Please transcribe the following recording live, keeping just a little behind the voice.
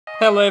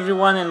Hello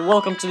everyone and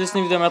welcome to this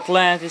new video on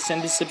Atlantis,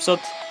 and this is episode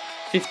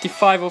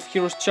 55 of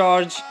Heroes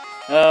Charge.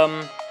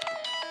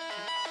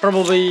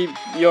 Probably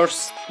you're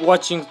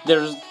watching,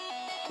 there's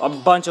a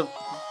bunch of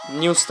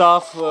new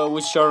stuff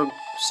which you're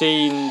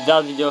seeing in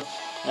that video,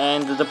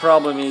 and the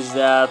problem is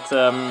that,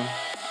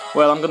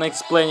 well, I'm gonna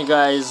explain you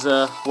guys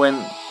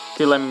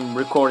till I'm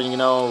recording,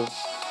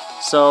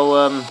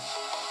 So,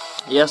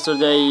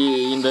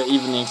 yesterday in the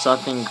evening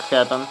something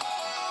happened,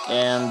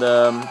 and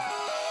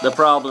the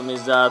problem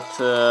is that,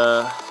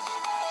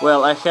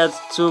 well, I had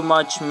too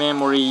much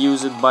memory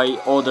used by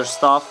other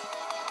stuff,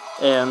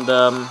 and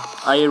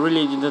I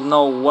really didn't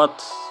know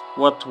what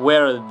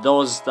were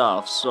those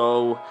stuff.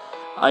 So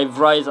I've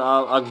write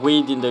a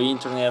guide in the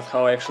internet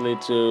how actually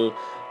to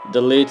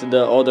delete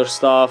the other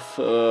stuff,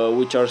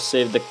 which are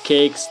saved, the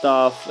cake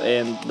stuff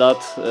and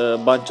that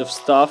bunch of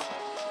stuff.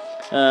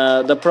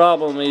 The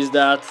problem is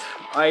that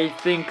I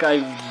think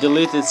I've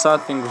deleted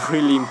something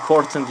really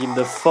important in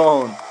the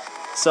phone.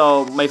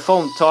 So my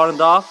phone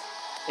turned off,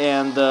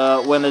 and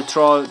when I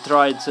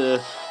tried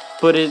to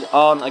put it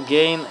on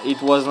again,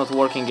 it was not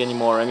working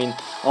anymore. I mean,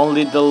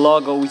 only the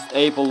logo with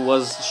Apple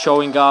was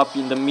showing up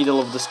in the middle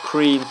of the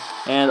screen,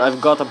 and I've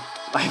got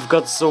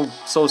so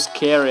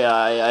scary.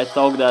 I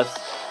thought that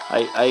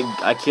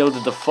I killed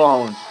the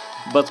phone,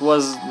 but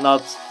was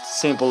not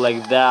simple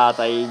like that.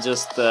 I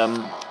just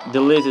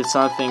deleted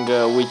something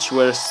which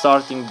were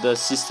starting the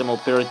system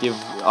operative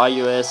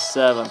iOS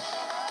 7.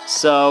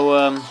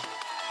 So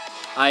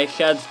I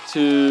had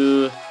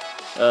to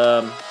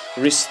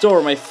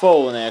restore my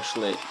phone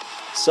actually.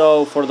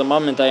 So for the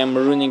moment I am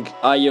running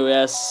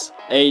iOS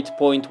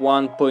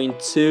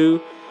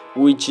 8.1.2,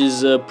 which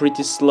is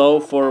pretty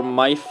slow for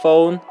my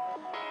phone,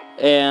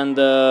 and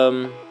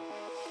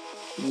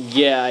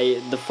yeah,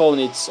 the phone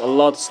is a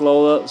lot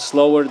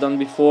slower than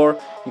before,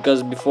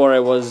 because before I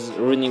was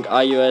running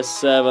iOS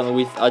 7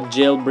 with a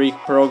jailbreak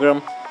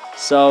program.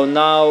 So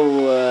now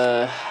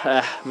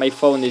my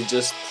phone is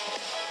just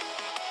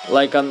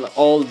like an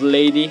old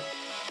lady,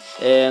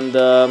 and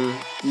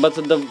but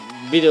the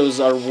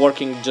videos are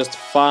working just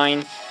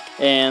fine,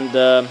 and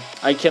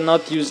I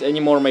cannot use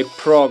anymore my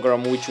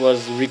program which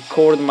was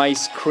record my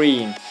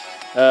screen,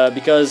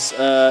 because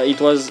it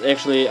was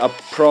actually a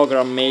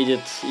program made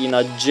it in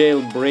a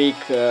jailbreak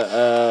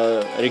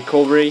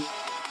recovery,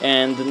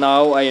 and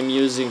now I am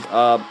using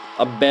a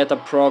beta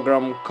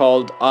program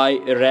called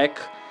iRec.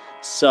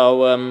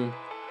 So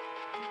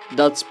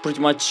that's pretty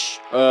much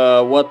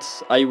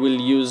what I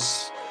will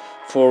use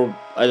for,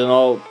 I don't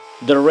know,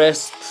 the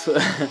rest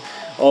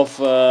of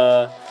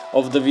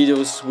the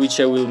videos which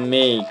I will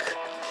make.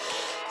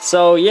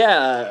 So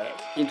yeah,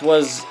 it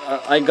was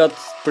I got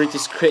pretty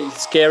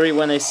scary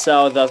when I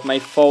saw that my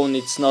phone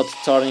it's not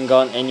turning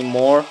on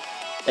anymore,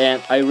 and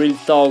I really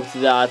thought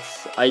that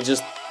I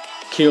just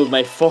killed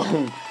my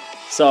phone.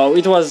 So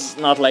it was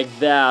not like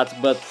that,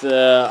 but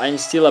I'm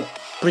still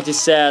pretty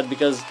sad,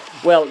 because,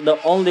 well, the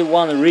only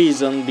one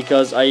reason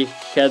because I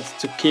had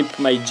to keep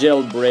my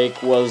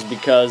jailbreak was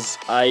because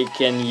I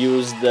can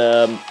use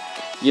the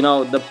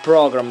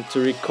program to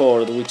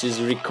record, which is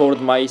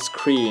record my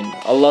screen.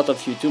 A lot of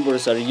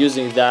YouTubers are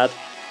using that,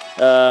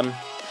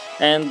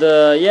 and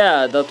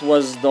yeah, that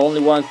was the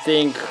only one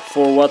thing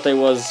for what I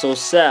was so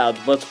sad.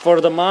 But for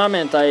the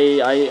moment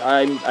I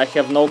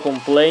have no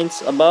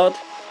complaints about.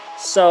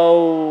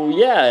 So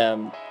yeah,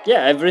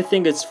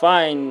 everything is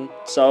fine.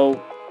 So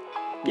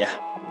yeah,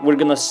 we're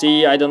gonna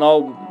see. I don't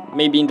know,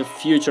 maybe in the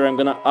future I'm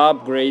gonna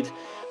upgrade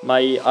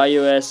my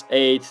iOS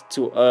 8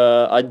 to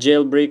a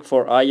jailbreak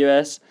for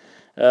iOS,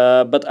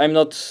 but I'm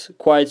not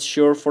quite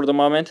sure for the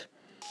moment.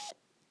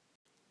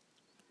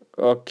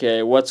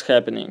 Okay, what's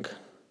happening?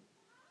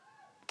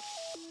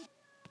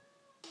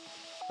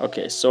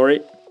 Okay,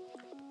 sorry.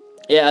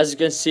 Yeah, as you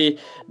can see,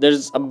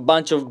 there's a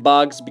bunch of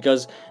bugs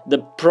because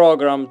the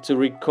program to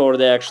record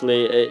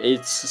actually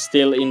it's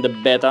still in the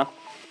beta,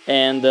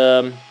 and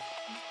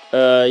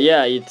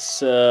yeah,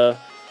 it's I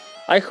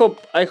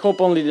hope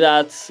only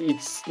that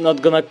it's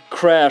not gonna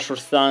crash or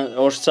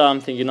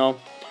something,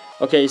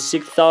 Okay,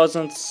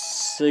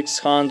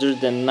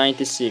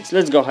 6696.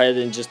 Let's go ahead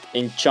and just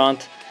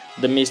enchant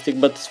the mystic,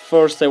 but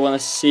first I wanna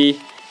see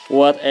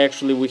what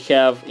actually we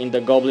have in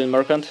the Goblin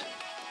Merchant.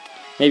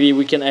 Maybe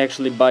we can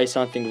actually buy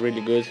something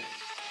really good.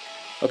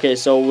 Okay,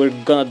 so we're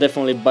gonna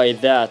definitely buy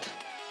that,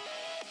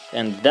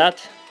 and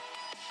that,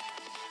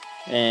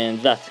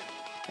 and that,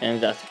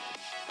 and that.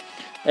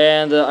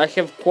 And I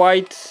have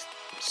quite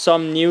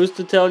some news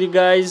to tell you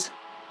guys.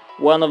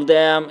 One of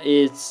them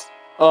is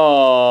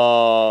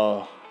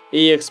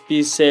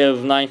EXP sale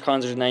of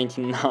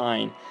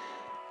 999.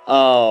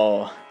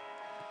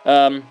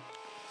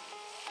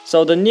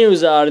 So the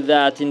news are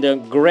that in the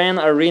Grand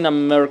Arena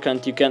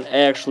Merchant you can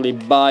actually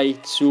buy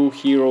 2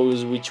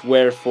 heroes which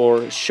were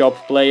for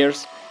shop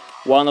players.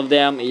 One of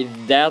them is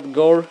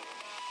Deathgore,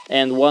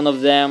 and one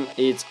of them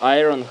is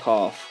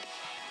Ironhoof.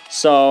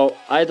 So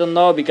I don't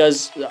know,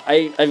 because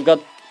I've got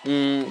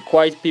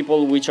quite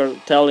people which are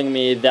telling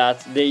me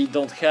that they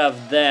don't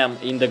have them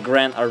in the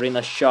Grand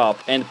Arena shop,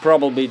 and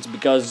probably it's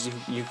because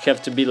you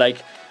have to be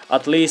like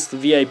at least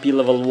VIP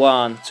level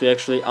 1 to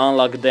actually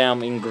unlock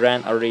them in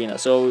Grand Arena.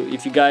 So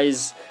if you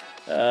guys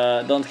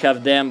don't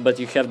have them but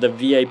you have the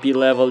VIP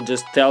level,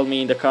 just tell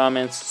me in the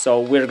comments, so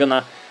we're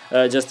gonna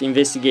just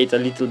investigate a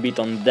little bit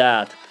on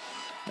that.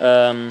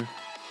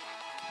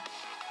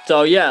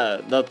 So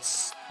yeah,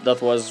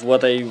 that was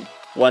what I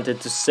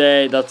wanted to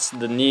say. That's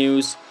the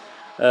news.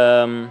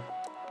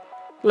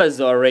 Let's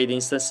do our raid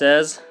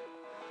instances.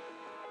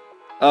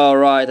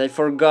 Alright, I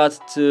forgot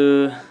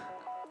to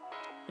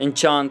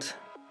enchant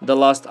the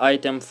last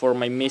item for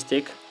my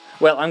mystic.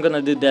 Well, I'm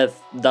gonna do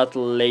that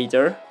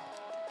later.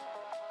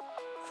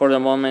 For the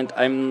moment,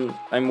 I'm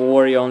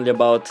worried only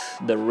about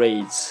the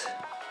raids.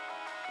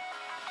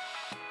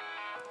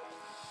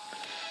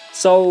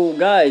 So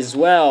guys,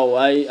 well,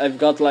 I've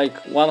got like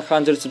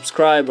 100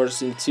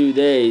 subscribers in 2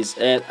 days,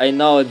 and I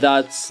know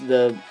that's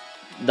the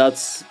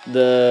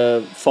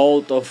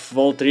fault of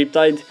Volt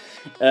Riptide.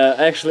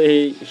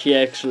 Actually, he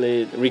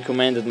actually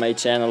recommended my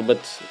channel, but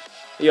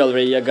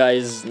you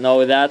guys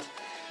know that.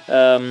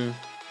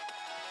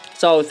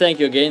 So thank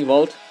you again,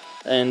 Volt.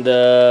 And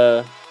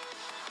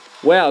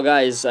well,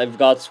 guys, I've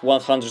got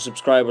 100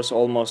 subscribers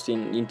almost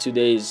in 2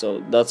 days,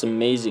 so that's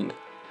amazing.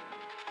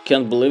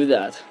 Can't believe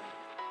that.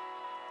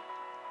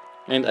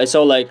 And I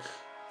saw like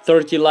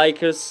 30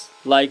 likes,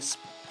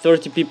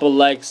 30 people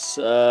likes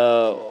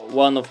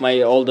one of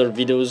my older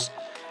videos,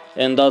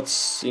 and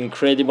that's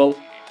incredible.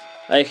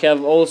 I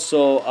have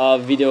also a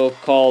video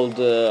called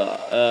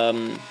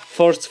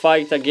First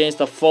Fight Against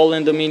a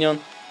Fallen Dominion,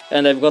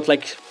 and I've got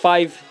like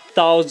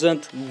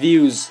 5,000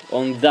 views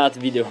on that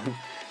video.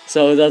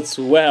 So that's,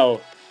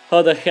 well,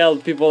 how the hell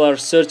people are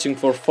searching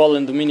for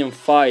Fallen Dominion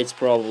fights,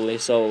 probably,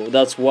 so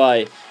that's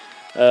why.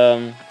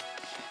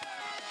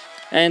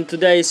 And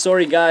today,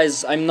 sorry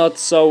guys, I'm not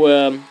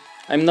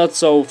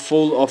so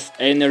full of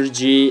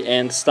energy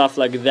and stuff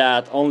like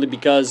that, only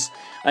because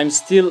I'm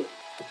still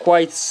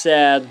quite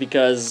sad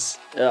because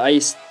I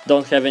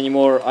don't have any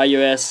more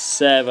iOS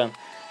 7,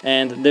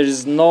 and there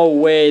is no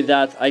way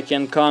that I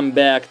can come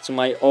back to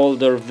my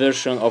older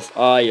version of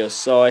iOS,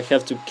 so I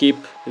have to keep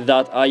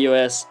that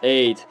iOS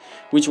 8,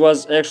 which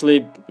was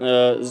actually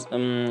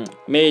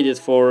made it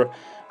for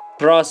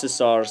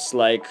processors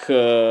like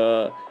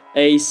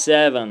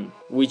A7,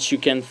 which you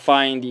can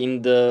find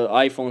in the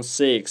iPhone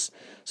 6.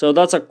 So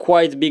that's a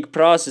quite big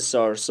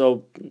processor,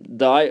 so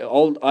the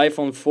old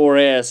iPhone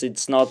 4S,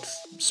 it's not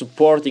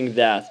supporting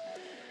that.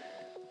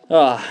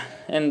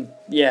 And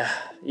yeah,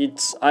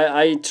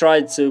 I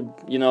tried to,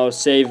 you know,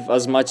 save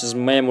as much as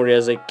memory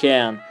as I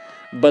can,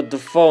 but the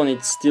phone,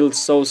 it's still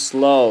so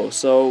slow,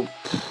 so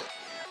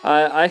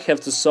I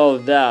have to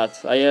solve that.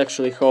 I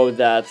actually hope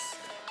that,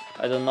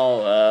 I don't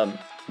know,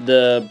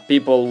 the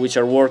people which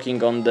are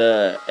working on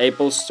the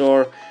Apple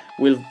Store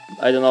will,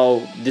 I don't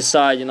know,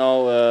 decide, you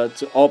know,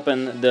 to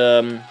open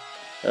the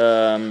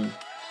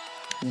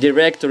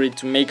directory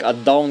to make a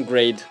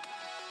downgrade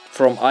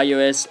from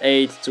iOS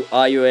 8 to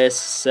iOS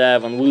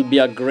 7. Will be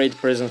a great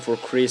present for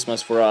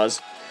Christmas for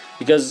us,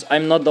 because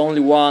I'm not the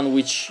only one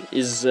which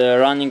is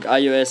running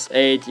iOS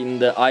 8 in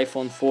the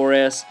iPhone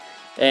 4S,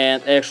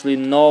 and actually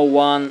no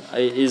one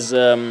is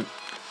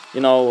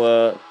you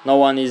know, no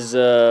one is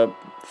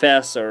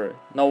faster,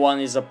 no one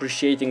is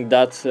appreciating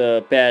that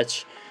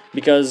patch,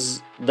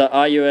 because the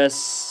iOS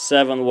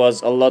 7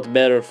 was a lot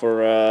better for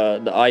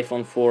the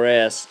iPhone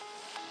 4S.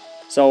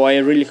 So I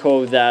really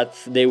hope that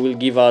they will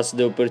give us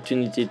the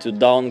opportunity to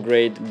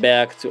downgrade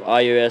back to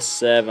iOS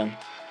 7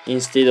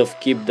 instead of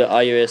keep the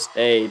iOS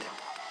 8.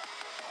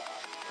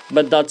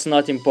 But that's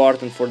not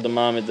important for the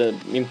moment. The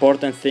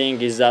important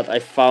thing is that I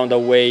found a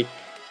way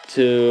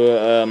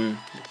to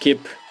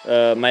keep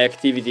my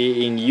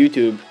activity in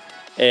YouTube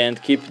and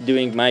keep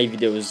doing my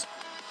videos.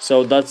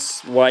 So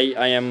that's why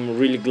I am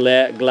really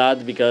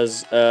glad,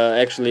 because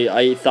actually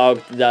I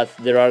thought that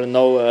there are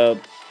no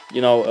you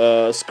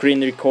know,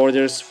 screen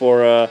recorders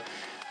for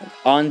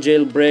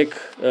unjailbreak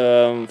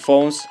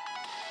phones.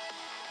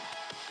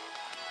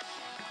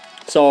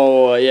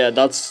 So yeah,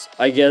 that's,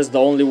 I guess, the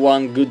only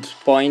one good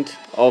point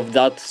of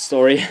that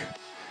story.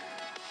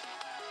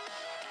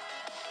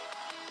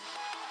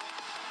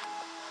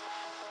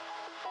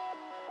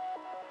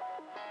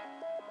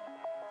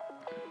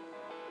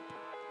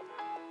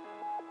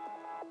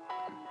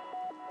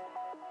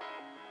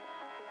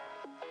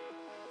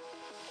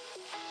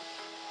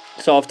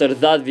 So after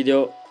that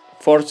video,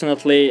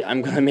 fortunately,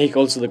 I'm gonna make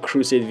also the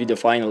Crusade video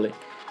finally.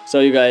 So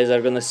you guys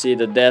are gonna see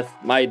the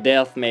my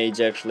death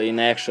mage actually in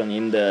action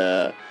in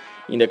the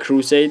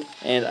Crusade,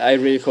 and I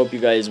really hope you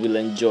guys will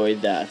enjoy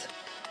that.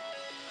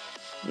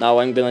 Now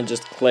I'm gonna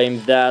just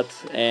claim that,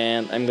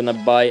 and I'm gonna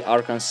buy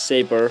Arcan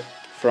Saber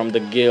from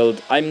the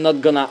guild. I'm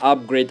not gonna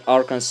upgrade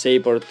Arcan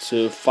Saber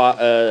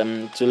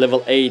to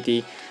level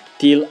 80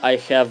 till I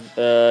have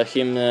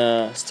him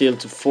still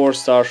to 4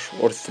 stars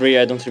or 3,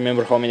 I don't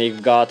remember how many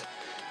he got.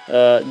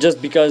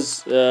 Just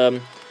because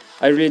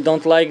I really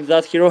don't like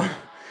that hero.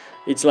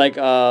 It's like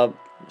a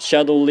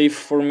shadow leaf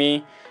for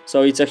me,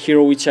 so it's a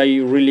hero which I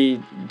really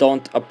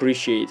don't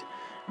appreciate.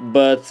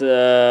 but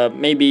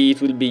maybe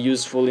it will be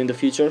useful in the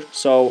future.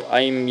 So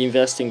I'm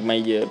investing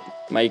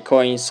my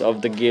coins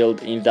of the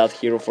guild in that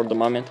hero for the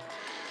moment.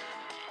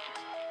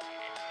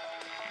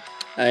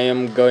 I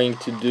am going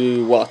to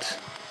do what?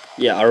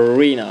 Yeah,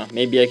 arena.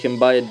 Maybe I can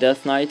buy a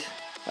Death Knight.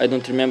 I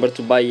don't remember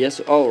to buy.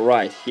 Yes. Oh,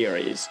 right, here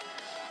it is.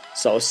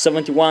 So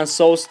 71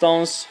 soul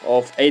stones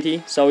of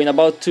 80. So in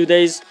about 2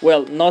 days,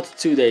 well, not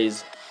 2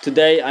 days.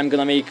 Today I'm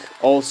gonna make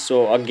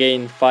also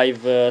again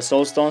 5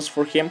 soul stones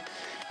for him,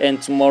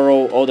 and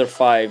tomorrow other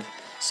 5.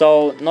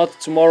 So not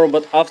tomorrow,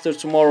 but after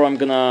tomorrow I'm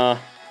gonna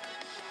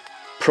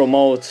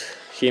promote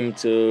him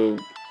to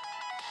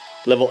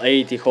level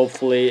 80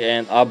 hopefully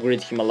and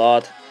upgrade him a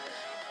lot.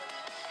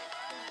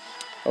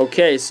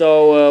 Okay,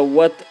 so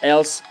what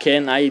else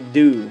can I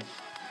do?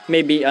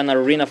 Maybe an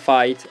arena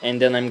fight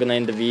and then I'm gonna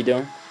end the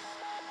video.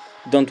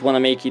 Don't wanna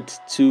make it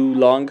too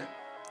long.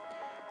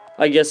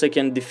 I guess I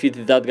can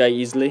defeat that guy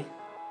easily.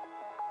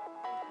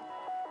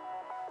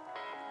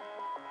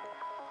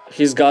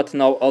 He's got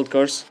now alt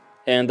curse,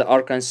 and the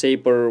Arcane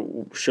Saber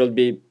should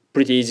be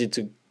pretty easy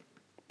to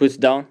put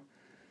down.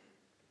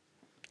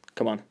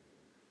 Come on.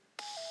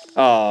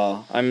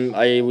 Ah,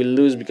 I will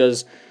lose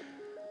because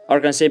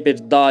Arcane Saber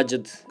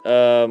dodged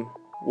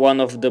one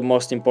of the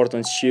most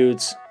important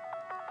shoots,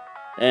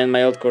 and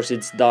my alt curse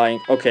is dying.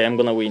 Okay, I'm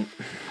gonna win.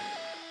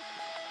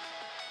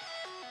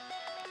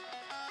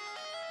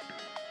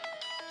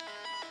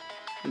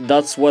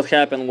 That's what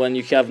happened when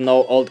you have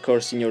no alt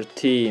curse in your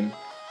team.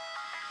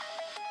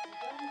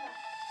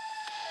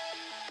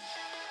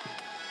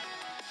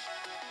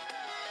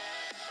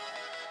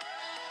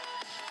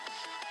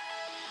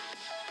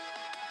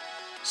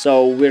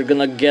 So we're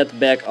gonna get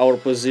back our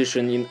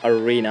position in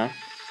arena.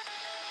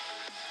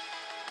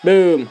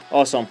 Boom!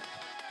 Awesome.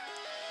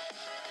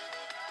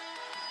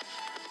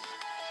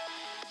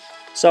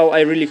 So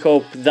I really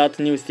hope that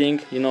new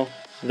thing, you know,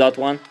 that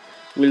one,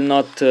 will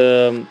not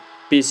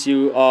piss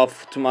you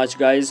off too much,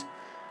 guys.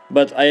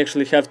 But I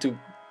actually have to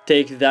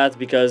take that,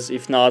 because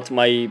if not,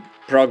 my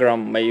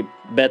program, my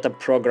beta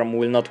program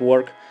will not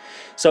work.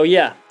 So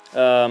yeah,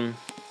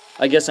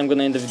 I guess I'm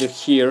gonna end the video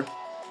here.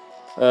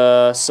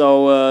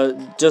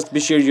 Just be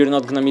sure you're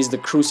not gonna miss the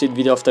Crusade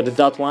video after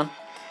that one.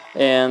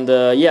 And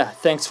yeah,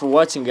 thanks for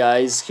watching,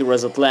 guys. Here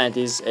was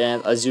Atlantis,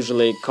 and as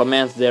usually,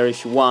 comment there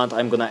if you want.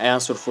 I'm gonna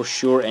answer for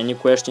sure. Any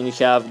question you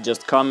have,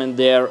 just comment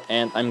there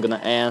and I'm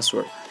gonna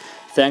answer.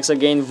 Thanks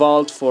again,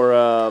 Vault, for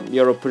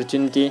your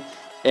opportunity,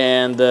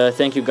 and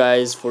thank you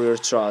guys for your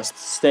trust.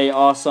 Stay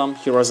awesome.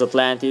 Here was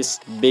Atlantis.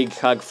 Big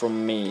hug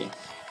from me.